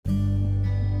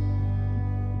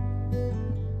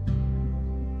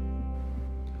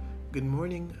Good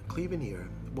morning, Cleveland here.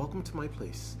 Welcome to my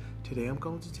place. Today I'm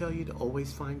going to tell you to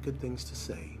always find good things to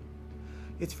say.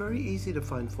 It's very easy to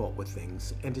find fault with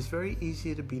things, and it's very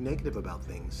easy to be negative about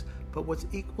things, but what's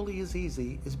equally as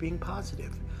easy is being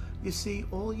positive. You see,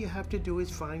 all you have to do is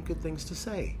find good things to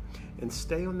say, and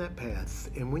stay on that path,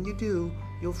 and when you do,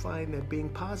 you'll find that being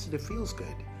positive feels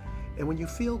good. And when you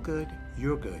feel good,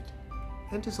 you're good.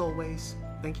 And as always,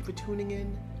 thank you for tuning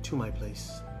in to my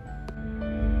place.